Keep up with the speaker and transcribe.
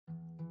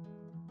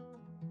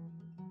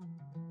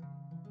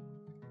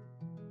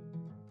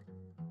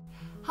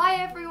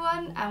Hi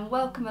everyone and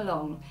welcome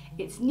along.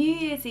 It's New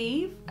Year's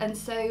Eve, and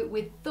so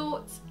with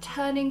thoughts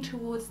turning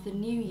towards the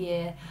new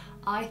year,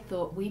 I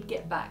thought we'd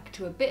get back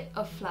to a bit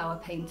of flower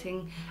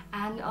painting,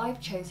 and I've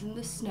chosen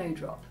the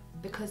snowdrop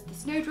because the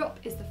snowdrop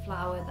is the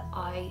flower that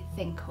I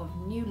think of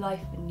new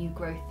life and new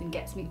growth and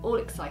gets me all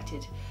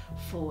excited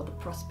for the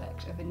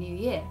prospect of a new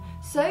year.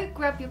 So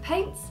grab your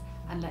paints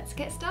and let's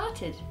get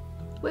started.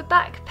 We're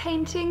back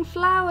painting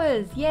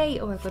flowers, yay!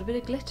 Oh, I've got a bit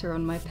of glitter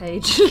on my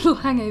page, a little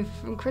hangover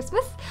from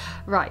Christmas.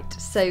 Right,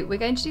 so we're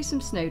going to do some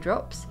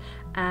snowdrops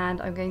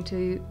and I'm going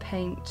to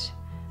paint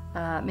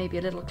maybe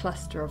a little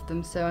cluster of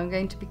them. So I'm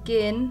going to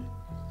begin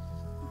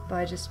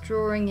by just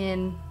drawing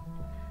in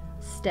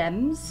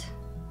stems.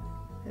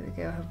 There we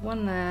go, I have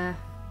one there.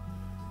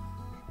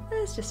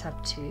 Let's just have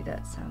two,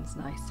 that sounds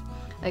nice.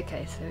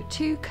 Okay, so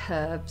two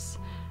curves,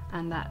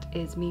 and that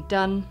is me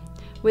done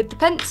with the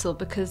pencil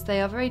because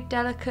they are very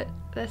delicate.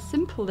 They're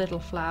simple little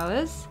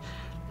flowers,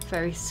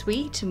 very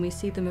sweet, and we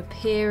see them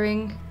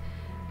appearing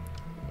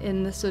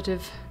in the sort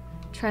of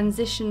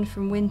transition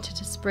from winter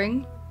to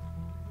spring.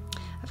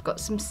 I've got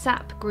some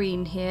sap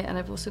green here, and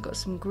I've also got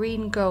some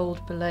green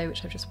gold below,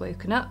 which I've just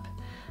woken up.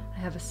 I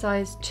have a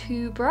size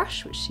 2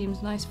 brush, which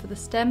seems nice for the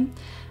stem,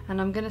 and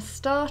I'm going to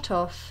start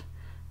off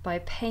by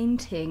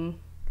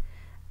painting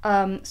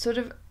it's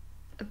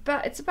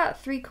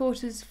about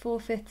 3/4,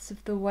 4/5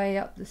 of the way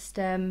up the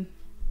stem.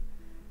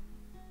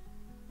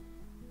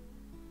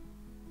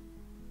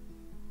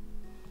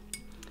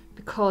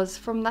 Because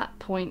from that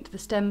point the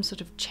stem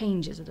sort of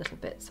changes a little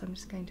bit, so I'm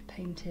just going to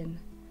paint in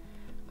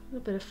a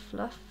little bit of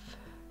fluff.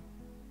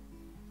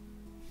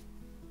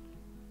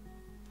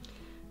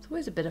 There's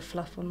always a bit of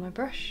fluff on my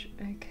brush.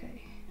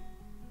 Okay.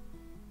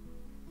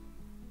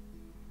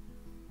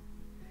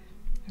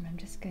 And I'm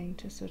just going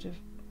to sort of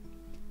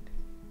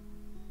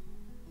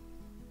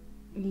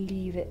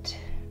leave a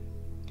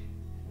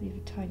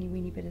tiny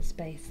weeny bit of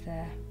space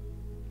there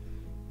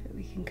that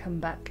we can come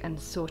back and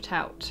sort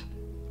out.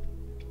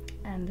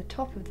 And the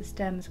top of the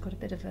stem has got a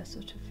bit of a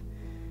sort of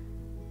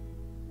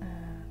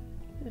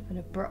an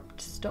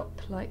abrupt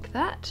stop like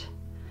that.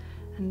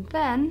 And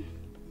then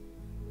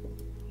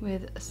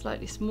with a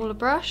slightly smaller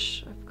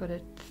brush, I've got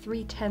a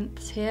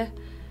 3/10 here.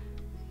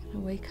 I'm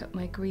gonna wake up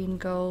my green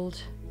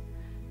gold,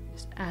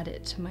 just add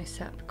it to my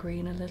sap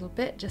green a little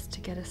bit just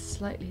to get a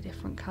slightly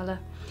different colour.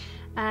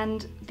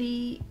 And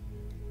the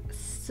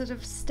sort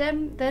of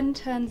stem then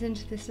turns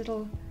into this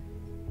little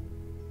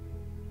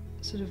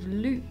sort of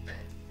loop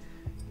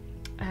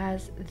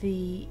as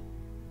the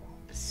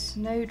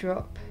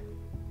snowdrop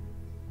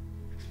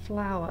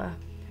flower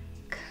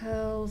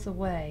curls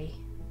away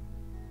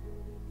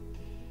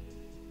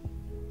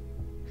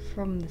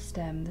from the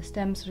stem. The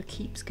stem sort of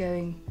keeps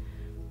going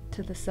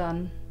to the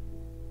sun.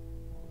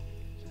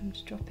 So I'm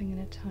just dropping in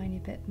a tiny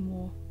bit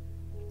more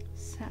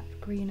sap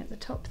green at the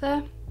top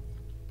there.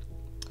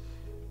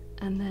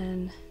 And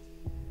then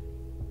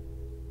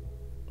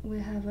we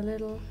have a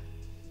little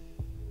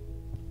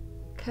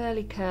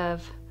curly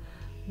curve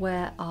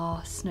where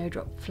our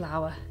snowdrop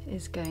flower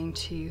is going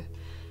to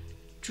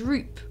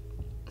droop.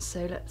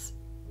 So let's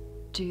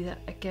do that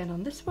again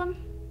on this one.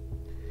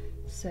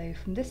 So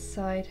from this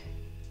side,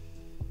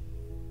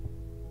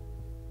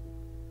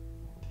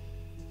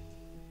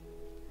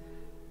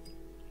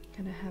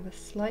 I'm going to have a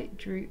slight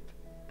droop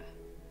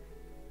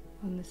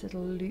on this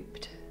little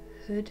looped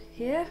hood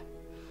here.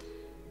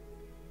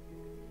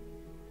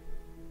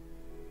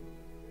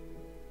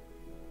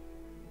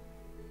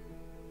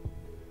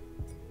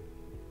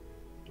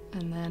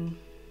 And then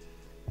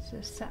it's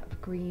a sap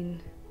green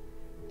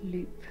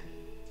loop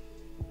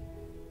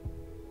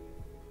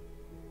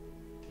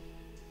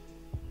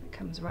that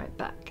comes right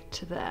back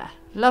to there.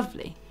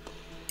 Lovely.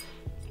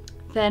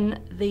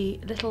 Then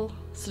the little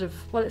sort of,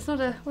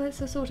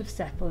 it's a sort of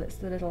sepal, it's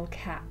the little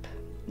cap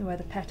where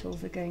the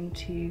petals are going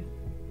to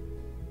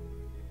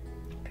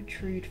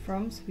protrude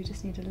from, so we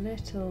just need a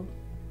little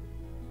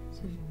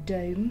sort of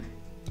dome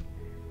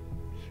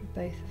for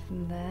both of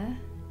them there.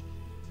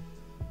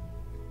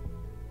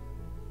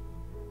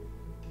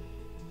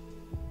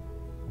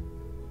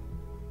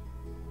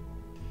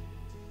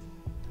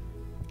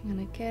 And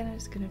again, I'm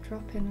just going to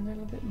drop in a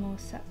little bit more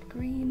sap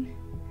green.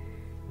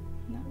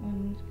 And that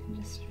one can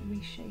just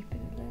reshape it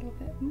a little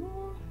bit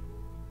more.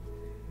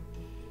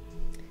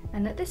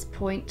 And at this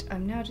point,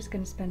 I'm now just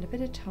going to spend a bit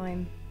of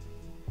time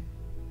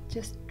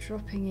just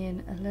dropping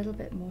in a little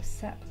bit more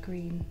sap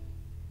green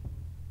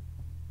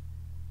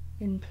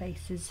in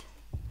places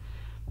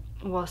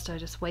whilst I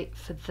just wait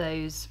for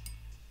those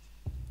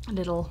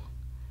little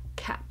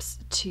caps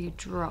to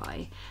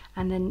dry.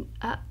 And then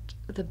at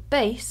the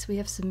base we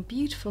have some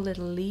beautiful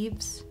little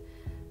leaves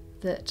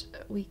that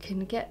we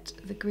can get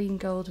the green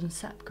gold and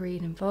sap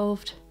green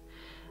involved,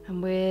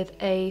 and with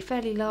a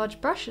fairly large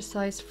brush, a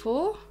size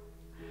 4,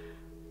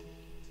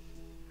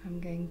 I'm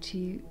going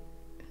to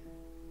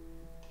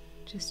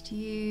just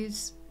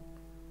use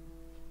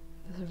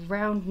the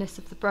roundness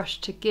of the brush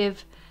to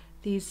give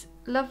these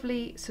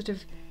lovely sort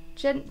of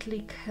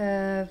gently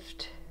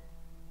curved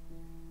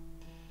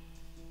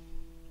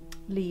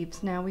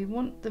leaves. Now we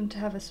want them to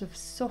have a sort of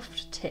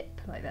soft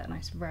tip, like that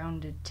nice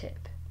rounded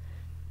tip.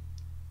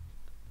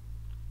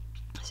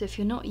 So if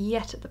you're not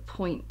yet at the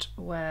point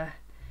where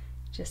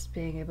just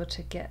being able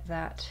to get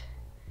that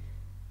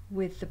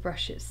with the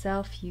brush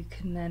itself, you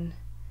can then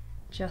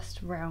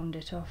just round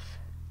it off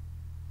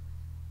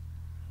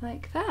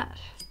like that.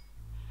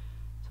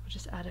 So we'll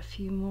just add a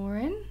few more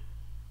in.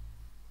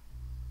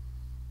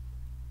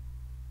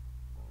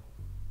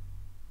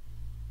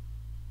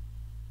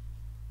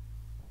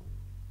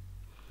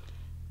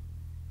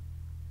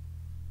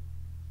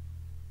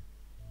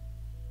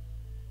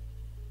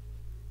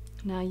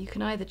 Now you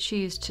can either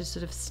choose to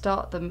sort of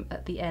start them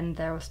at the end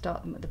there or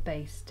start them at the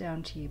base,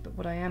 down to you, but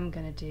what I am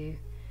going to do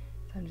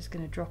is I'm just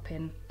going to drop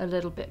in a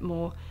little bit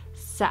more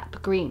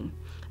Sap Green.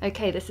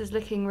 Okay, this is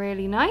looking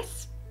really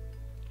nice.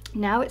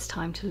 Now it's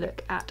time to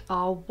look at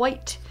our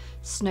white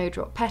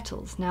snowdrop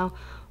petals. Now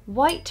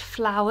white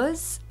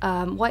flowers,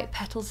 white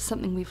petals is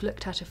something we've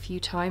looked at a few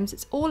times.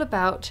 It's all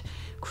about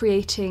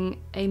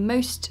creating a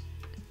most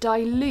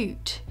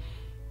dilute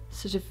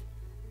sort of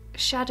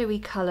shadowy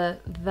colour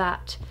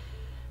that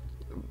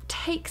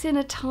takes in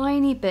a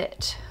tiny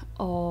bit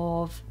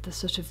of the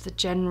sort of the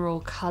general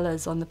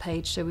colours on the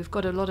page. So we've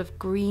got a lot of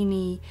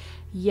greeny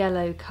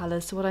yellow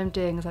colours. So what I'm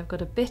doing is I've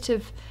got a bit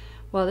of,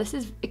 well, this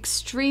is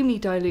extremely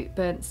dilute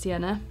burnt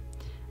sienna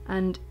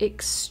and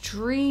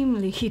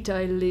extremely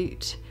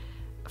dilute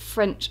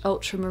French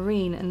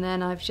ultramarine, and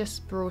then I've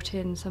just brought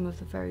in some of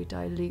the very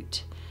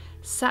dilute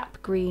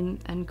sap green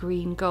and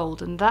green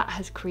gold, and that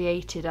has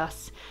created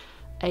us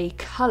a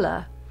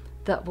colour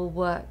that will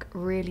work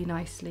really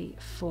nicely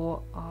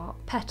for our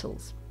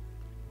petals.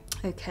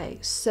 Okay,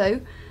 so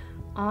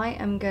I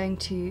am going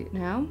to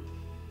now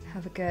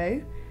have a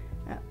go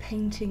at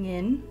painting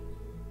in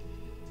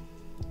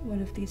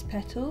one of these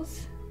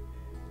petals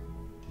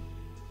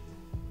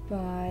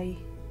by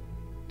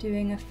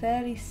doing a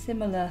fairly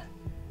similar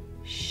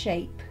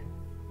shape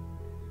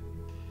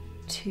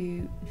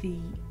to the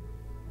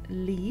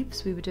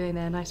leaves we were doing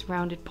there, a nice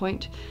rounded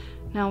point.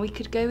 Now we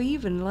could go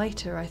even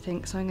lighter, I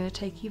think, so I'm going to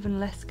take even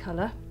less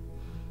colour,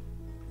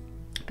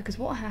 because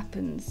what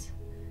happens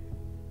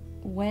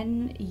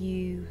when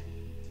you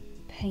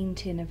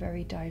paint in a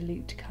very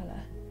dilute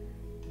colour,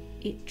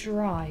 it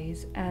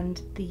dries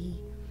and the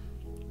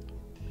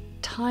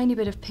tiny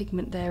bit of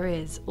pigment there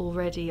is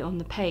already on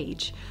the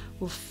page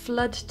will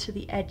flood to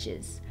the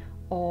edges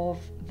of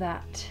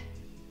that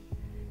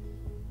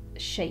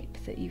shape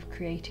that you've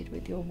created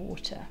with your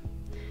water,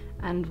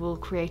 and will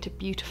create a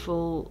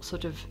beautiful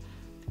sort of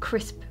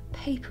crisp,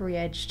 papery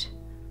edged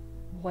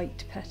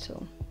white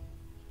petal.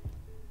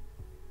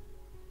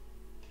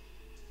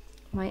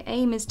 My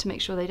aim is to make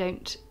sure they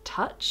don't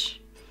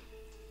touch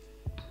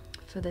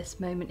for this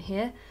moment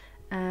here,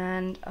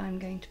 and I'm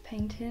going to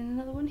paint in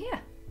another one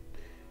here.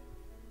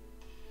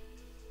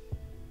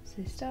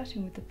 So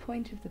starting with the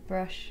point of the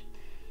brush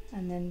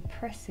and then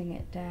pressing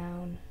it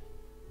down.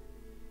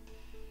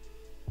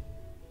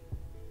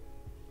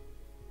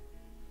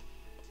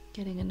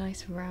 Getting a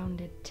nice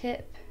rounded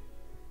tip.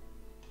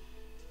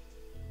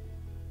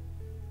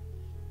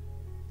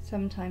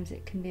 Sometimes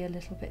it can be a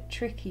little bit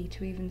tricky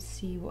to even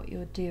see what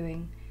you're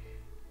doing,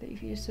 but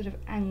if you just sort of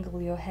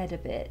angle your head a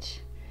bit,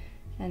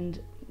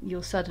 and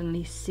you'll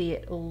suddenly see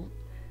it all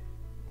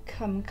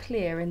come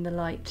clear in the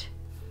light.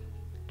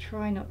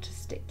 Try not to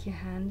stick your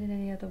hand in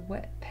any other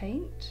wet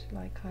paint,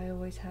 like I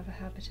always have a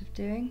habit of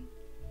doing.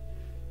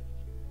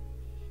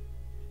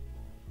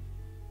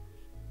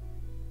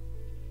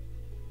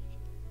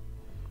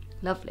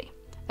 Lovely.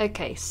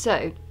 Okay,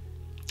 so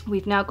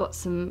we've now got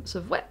some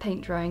sort of wet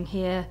paint drying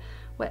here,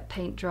 wet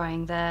paint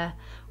drying there.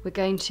 We're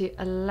going to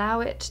allow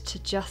it to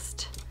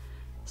just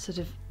sort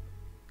of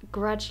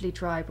gradually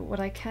dry, but what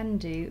I can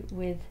do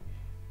with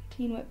a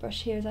clean wet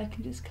brush here is I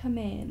can just come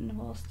in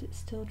whilst it's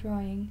still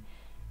drying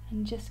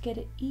and just get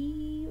it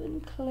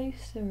even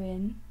closer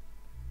in.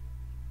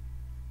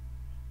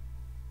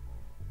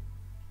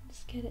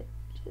 Just get it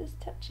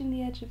just touching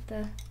the edge of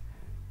the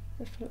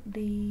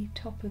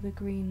top of the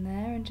green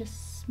there, and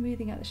just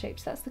smoothing out the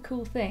shapes. That's the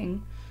cool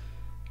thing.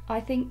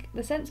 I think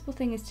the sensible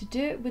thing is to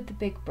do it with the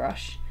big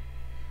brush,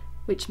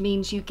 which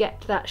means you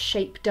get that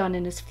shape done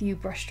in as few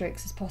brush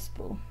strokes as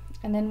possible,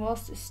 and then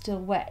whilst it's still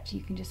wet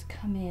you can just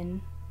come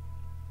in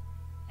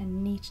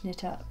and neaten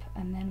it up.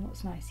 And then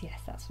what's nice,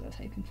 yes, that's what I was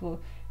hoping for,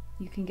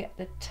 you can get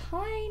the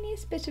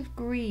tiniest bit of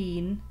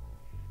green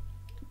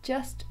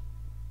just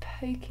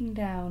poking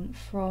down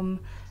from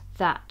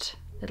that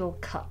little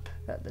cup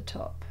at the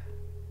top.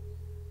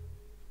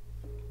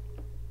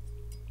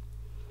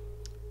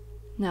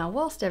 Now,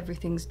 whilst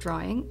everything's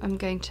drying, I'm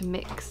going to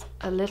mix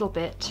a little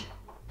bit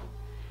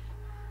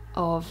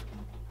of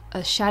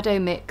a shadow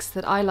mix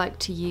that I like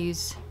to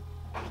use.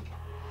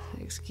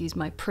 Excuse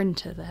my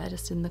printer there,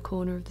 just in the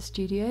corner of the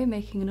studio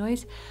making a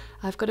noise.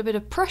 I've got a bit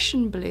of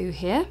Prussian Blue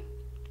here,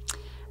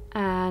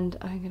 and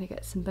I'm going to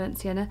get some burnt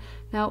sienna.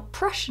 Now,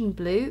 Prussian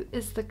Blue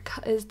is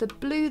the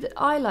blue that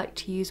I like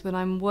to use when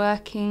I'm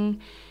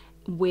working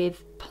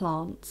with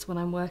plants, when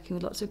I'm working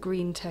with lots of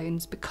green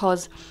tones,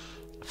 because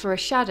for a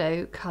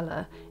shadow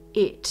colour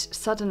it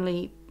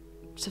suddenly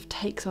sort of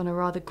takes on a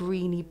rather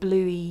greeny,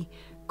 bluey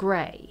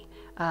grey,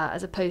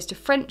 as opposed to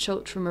French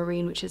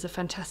Ultramarine, which is a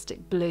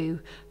fantastic blue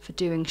for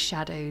doing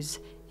shadows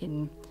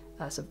in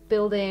sort of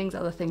buildings,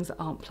 other things that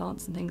aren't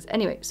plants and things.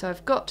 Anyway, so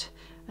I've got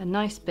a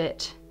nice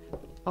bit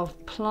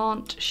of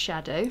plant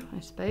shadow, I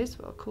suppose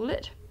what I'll call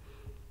it.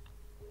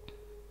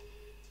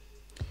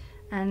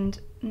 And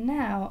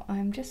now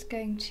I'm just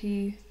going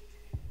to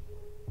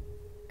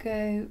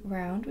go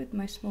round with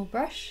my small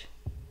brush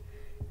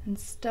and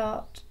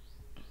start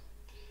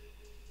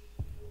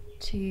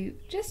to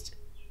just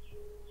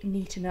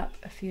neaten up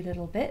a few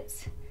little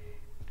bits,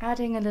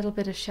 adding a little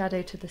bit of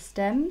shadow to the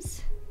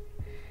stems,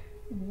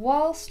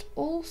 whilst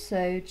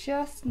also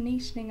just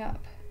neatening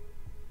up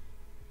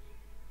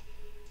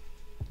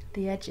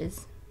the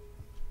edges.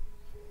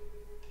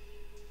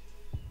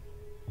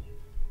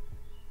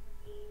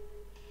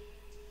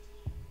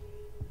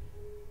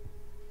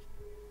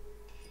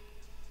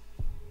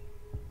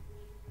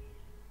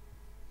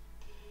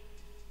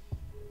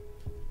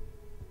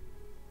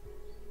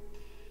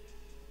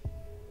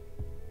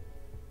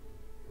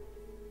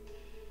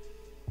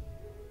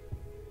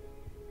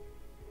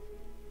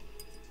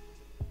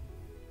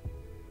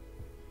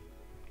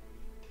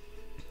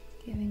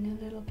 Giving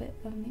a little bit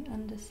on the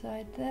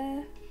underside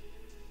there,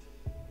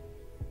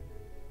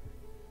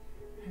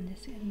 and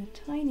just getting the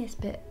tiniest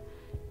bit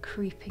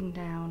creeping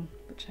down,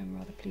 which I'm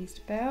rather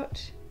pleased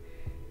about.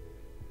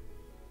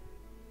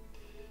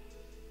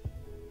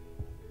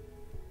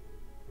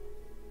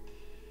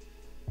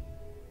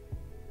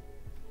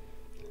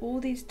 All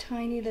these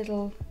tiny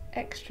little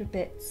extra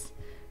bits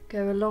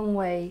go a long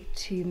way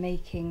to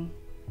making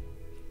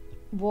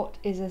what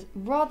is a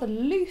rather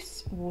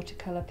loose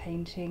watercolour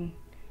painting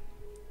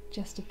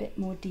just a bit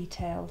more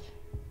detailed.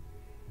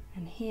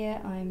 And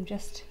here I'm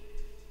just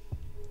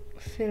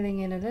filling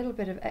in a little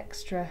bit of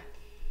extra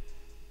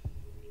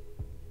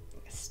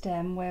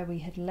stem where we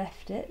had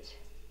left it,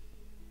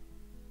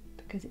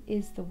 because it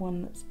is the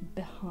one that's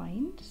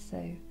behind,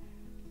 so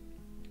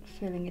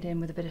filling it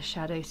in with a bit of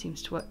shadow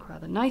seems to work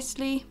rather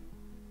nicely.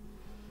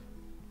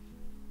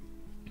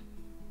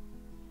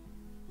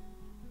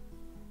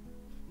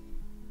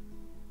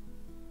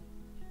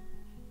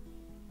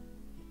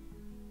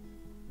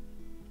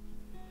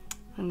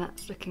 And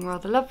that's looking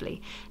rather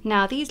lovely.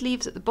 Now these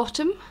leaves at the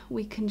bottom,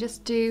 we can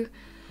just do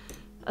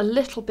a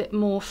little bit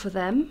more for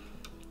them.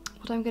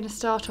 What I'm going to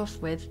start off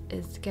with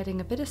is getting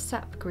a bit of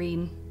sap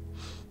green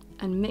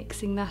and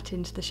mixing that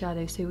into the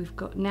shadow, so we've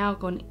got now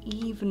gone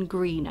even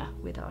greener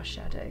with our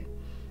shadow.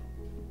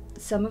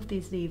 Some of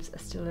these leaves are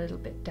still a little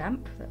bit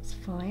damp, that's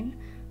fine.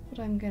 What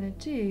I'm going to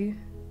do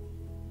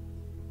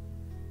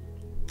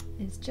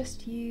is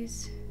just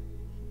use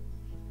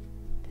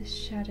this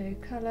shadow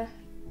colour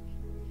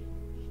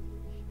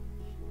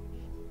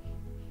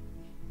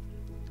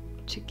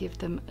to give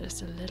them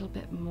just a little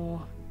bit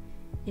more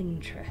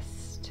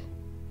interest.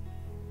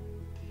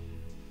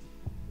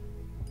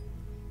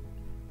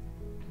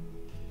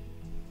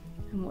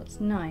 And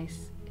what's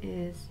nice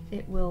is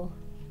it will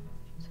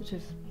sort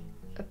of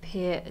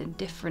appear in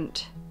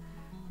different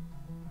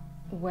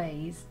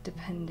ways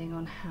depending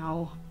on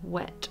how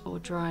wet or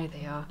dry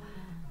they are.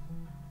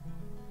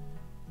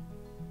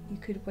 You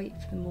could wait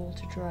for them all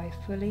to dry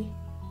fully,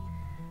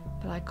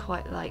 but I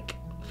quite like,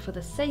 for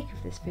the sake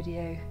of this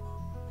video,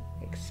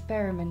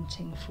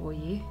 experimenting for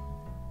you.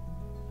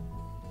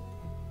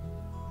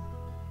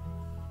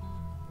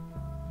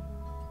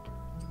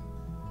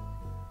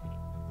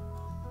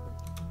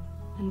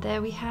 And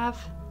there we have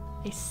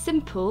a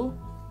simple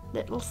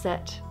little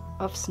set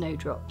of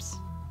snowdrops.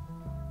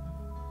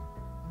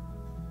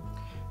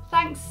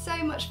 Thanks so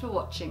much for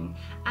watching,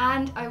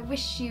 and I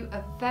wish you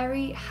a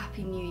very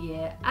happy new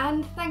year,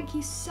 and thank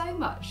you so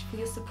much for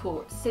your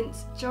support.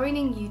 Since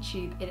joining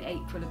YouTube in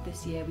April of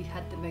this year, we've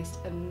had the most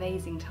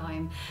amazing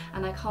time,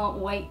 and I can't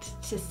wait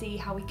to see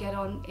how we get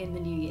on in the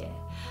new year.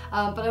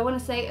 But I want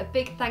to say a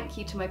big thank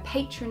you to my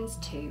patrons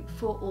too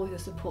for all your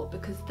support,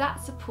 because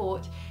that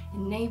support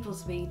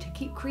enables me to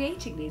keep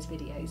creating these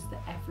videos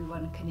that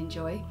everyone can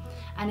enjoy.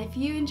 And if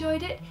you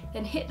enjoyed it,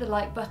 then hit the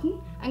like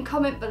button and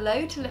comment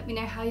below to let me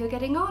know how you're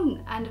getting on.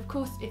 And of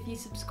course, if you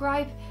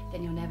subscribe,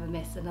 then you'll never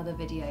miss another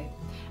video.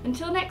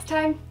 Until next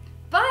time,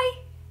 bye!